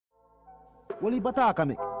Well, he bataka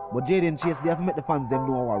make. But Jaden Chase, they have to make the fans them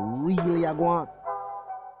know what really are going on.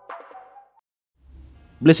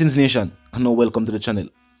 Blessings Nation, and now welcome to the channel.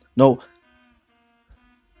 Now,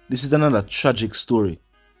 this is another tragic story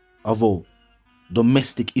of how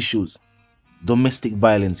domestic issues, domestic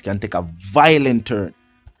violence can take a violent turn.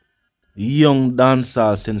 Young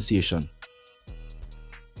dancehall sensation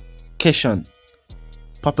Keshan,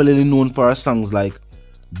 popularly known for her songs like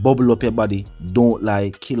Bubble Up Your Body, Don't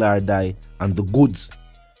Lie, Kill or Die, and The Goods,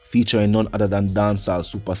 featuring none other than dancehall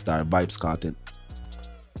superstar Vybz Kartel.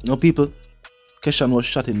 Now people, Keshan was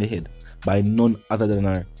shot in the head by none other than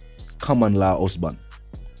her common law husband,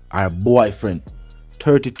 her boyfriend,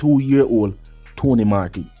 32-year-old Tony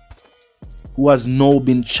Martin, who has now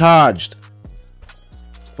been charged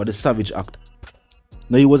for the Savage Act.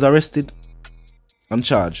 Now he was arrested and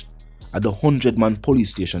charged at the 100-man police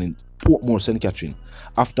station in Portmore, St. Catherine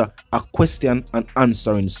after a question and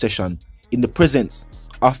answering session in the presence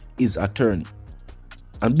of his attorney.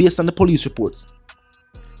 And based on the police reports,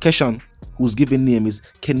 Keshan, whose given name is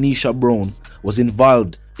Kenisha Brown, was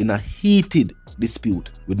involved in a heated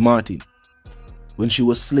dispute with Martin when she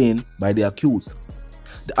was slain by the accused.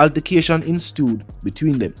 The altercation ensued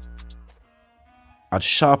between them at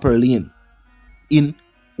Sharper Lane in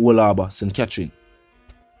Wolaba, St. Catherine,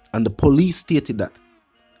 and the police stated that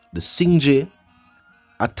the Singh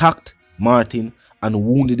attacked Martin and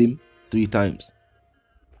wounded him 3 times,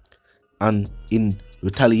 and in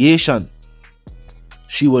retaliation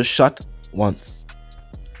she was shot once.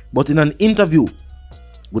 But in an interview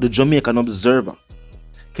with the Jamaican Observer,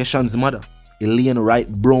 Keshan's mother, Elaine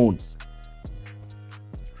Wright Brown,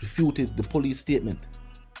 refuted the police statement,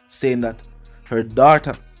 saying that her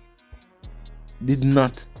daughter did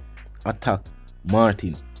not attack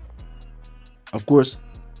Martin. Of course,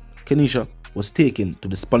 Kenisha was taken to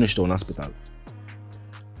the Spanish Town Hospital,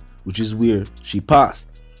 which is where she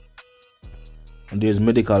passed, and there's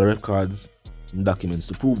medical records and documents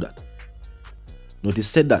to prove that. Notice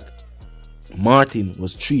said that Martin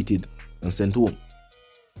was treated and sent home,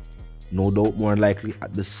 no doubt more likely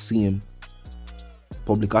at the same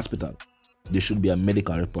public hospital. There should be a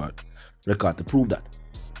medical record to prove that.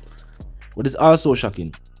 What is also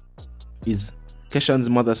shocking is Keshan's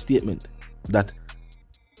mother's statement that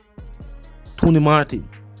Tony Martin,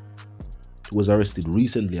 who was arrested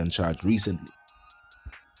recently and charged recently,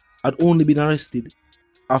 had only been arrested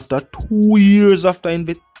after 2 years of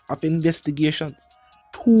investigations.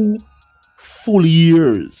 2 full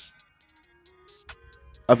years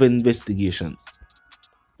of investigations.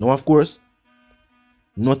 Now, of course,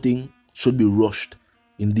 nothing should be rushed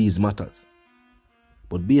in these matters.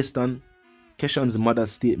 But based on Keshan's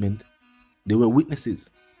mother's statement, they were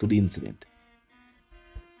witnesses to the incident.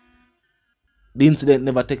 The incident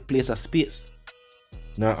never took place at space,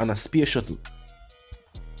 nor on a space shuttle.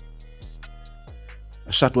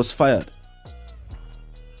 A shot was fired.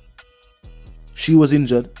 She was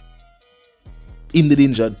injured. Him did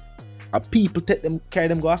injured. And people carry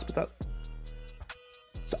them go hospital.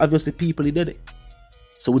 So obviously people did it.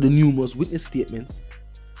 So with the numerous witness statements,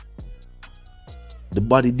 the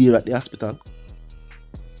body there at the hospital,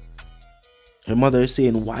 her mother is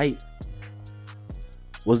saying, why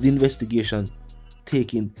was the investigation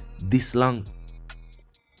taking this long?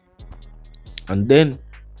 And then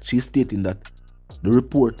she's stating that the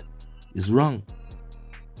report is wrong.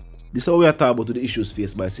 This is how we are talking about the issues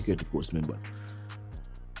faced by security force members.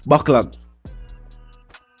 Backlog.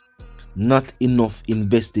 Not enough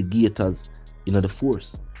investigators in the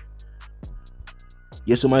force.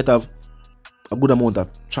 Yes, you might have a good amount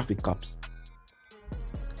of traffic cops,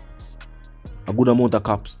 a good amount of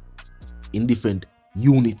cops in different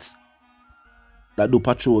units that do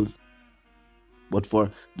patrols, but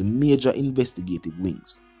for the major investigative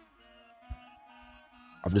wings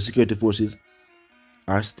of the security forces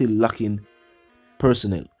are still lacking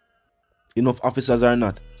personnel. Enough officers are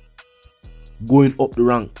not going up the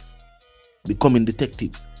ranks, becoming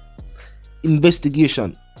detectives.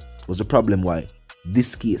 Investigation was the problem why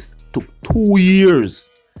this case took 2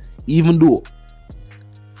 years, even though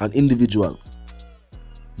an individual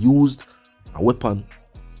used a weapon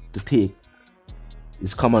to take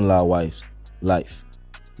his common law wife's life.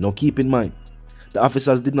 Now keep in mind, the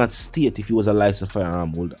officers did not state if he was a licensed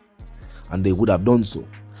firearm holder, and they would have done so.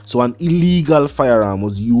 So an illegal firearm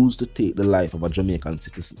was used to take the life of a Jamaican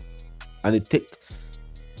citizen, and it took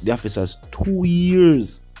the officers 2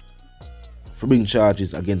 years for bringing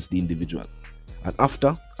charges against the individual. And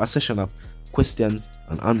after a session of questions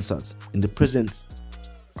and answers in the presence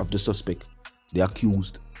of the suspect, the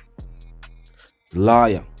accused, the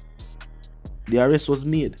lawyer, the arrest was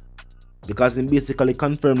made because it basically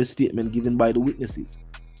confirmed the statement given by the witnesses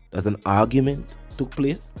that an argument took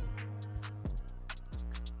place,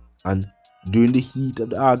 and during the heat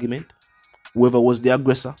of the argument, whoever was the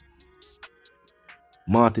aggressor,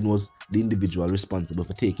 Martin was the individual responsible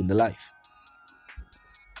for taking the life.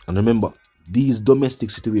 And remember, these domestic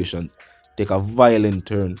situations take a violent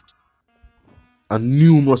turn on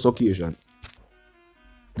numerous occasions.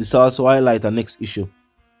 This also highlights the next issue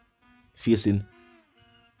facing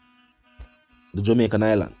the Jamaican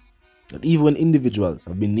island, that even when individuals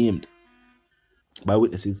have been named by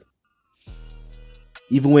witnesses,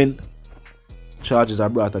 even when charges are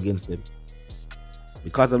brought against them,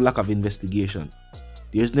 because of lack of investigation,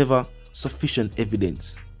 there is never sufficient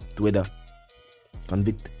evidence to whether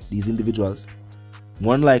convict these individuals.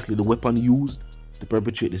 More than likely, the weapon used to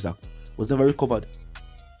perpetrate this act was never recovered.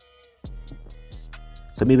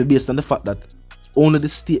 So maybe based on the fact that only the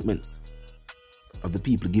statements of the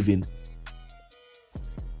people given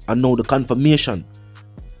and now the confirmation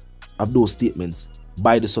of those statements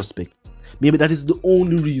by the suspect, maybe that is the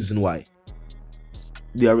only reason why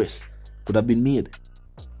the arrest could have been made.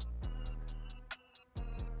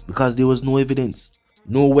 Because there was no evidence,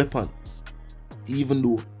 no weapon, even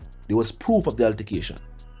though there was proof of the altercation.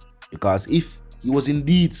 Because if he was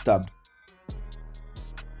indeed stabbed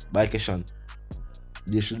by Keshan,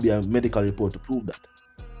 there should be a medical report to prove that.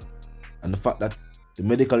 And the fact that the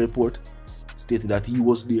medical report stated that he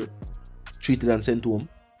was there, treated and sent home,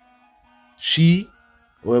 she,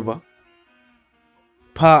 however,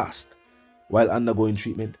 passed while undergoing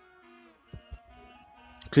treatment.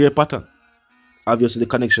 Clear pattern. Obviously, the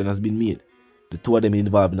connection has been made. The two of them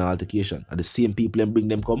involved in an altercation, and the same people and bring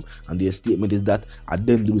them come, and their statement is that I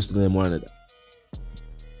then do this to them one another.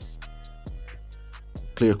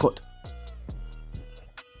 Clear cut.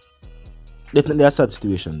 Definitely a sad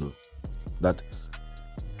situation though, that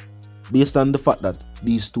based on the fact that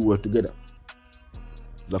these two were together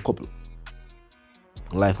as a couple,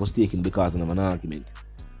 life was taken because of an argument.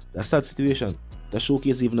 That's a sad situation. That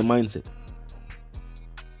showcases even the mindset.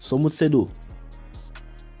 Some would say though,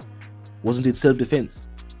 wasn't it self-defense?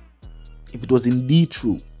 If it was indeed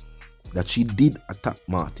true that she did attack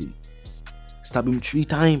Martin, stab him 3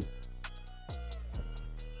 times,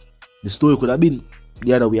 the story could have been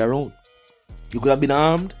the other way around. He could have been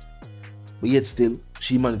armed, but yet still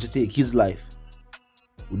she managed to take his life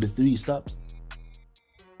with the 3 stabs.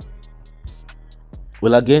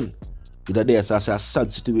 Well, again, with that there's a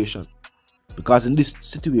sad situation, because in this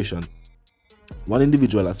situation, one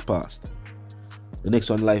individual has passed, the next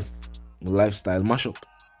one lifestyle mash up.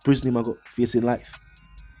 Prison him go facing life,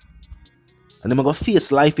 and him go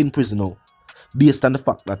face life in prison now, based on the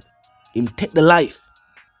fact that him take the life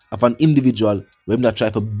of an individual who him not try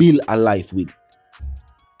to build a life with.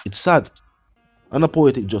 It's sad, and a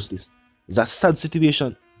poetic justice. It's a sad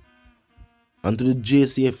situation. And to the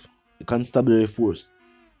JCF, the constabulary force,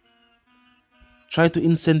 try to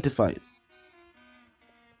incentivize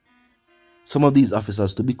some of these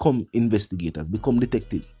officers to become investigators, become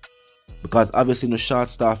detectives, because obviously no short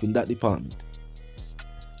staff in that department.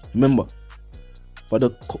 Remember, for the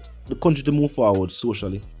country to move forward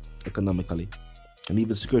socially, economically, and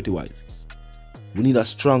even security-wise, we need a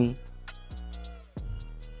strong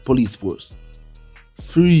police force,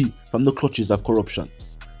 free from the clutches of corruption.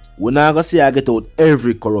 We're not going to say I get out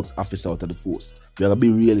every corrupt officer out of the force. We are going to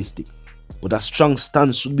be realistic. But a strong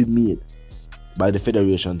stance should be made by the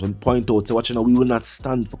Federation to point out, say, watching, we will not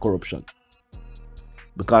stand for corruption.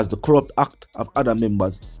 Because the corrupt act of other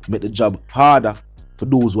members make the job harder for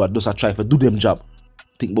those who are just trying to do them job.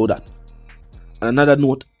 Think about that. And another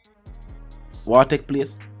note, what take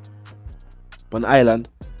place on an island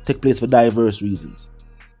take place for diverse reasons.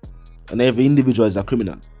 And every individual is a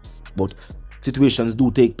criminal. But situations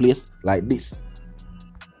do take place like this,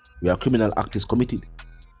 where a criminal act is committed.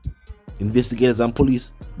 Investigators and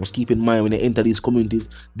police must keep in mind when they enter these communities,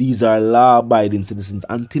 these are law-abiding citizens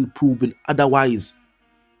until proven otherwise.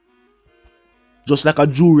 Just like a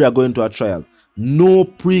jury are going to a trial, no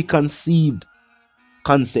preconceived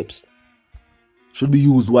concepts should be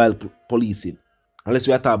used while policing, unless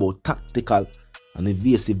we are talking about tactical and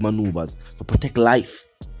evasive maneuvers to protect life.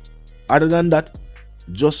 Other than that,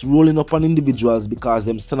 just rolling up on individuals because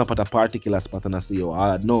them stand up at a particular spot and I say,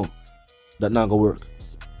 oh, no, that not gonna work.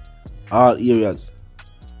 All areas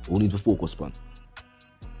we need to focus on.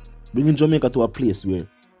 Bringing Jamaica to a place where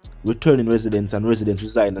returning residents and residents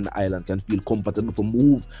residing on the island can feel comfortable to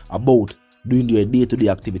move about doing their day-to-day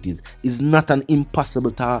activities is not an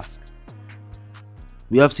impossible task.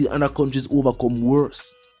 We have seen other countries overcome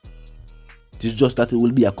worse. It is just that it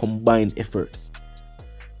will be a combined effort.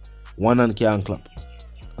 One hand can't clap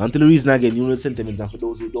Until the reason again, you know the sentiments, and for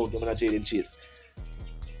those who don't, you're not trading chase.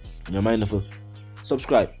 And you're mindful,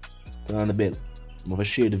 subscribe, turn on the bell, and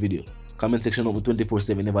share the video. Comment section open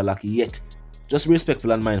 24/7, never lucky yet. Just be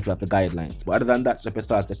respectful and mindful of the guidelines. But other than that, drop your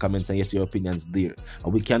thoughts and comments, and yes, your opinions there.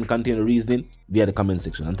 And we can continue reasoning via the comment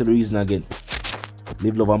section. Until the reason again,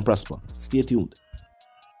 live, love, and prosper. Stay tuned.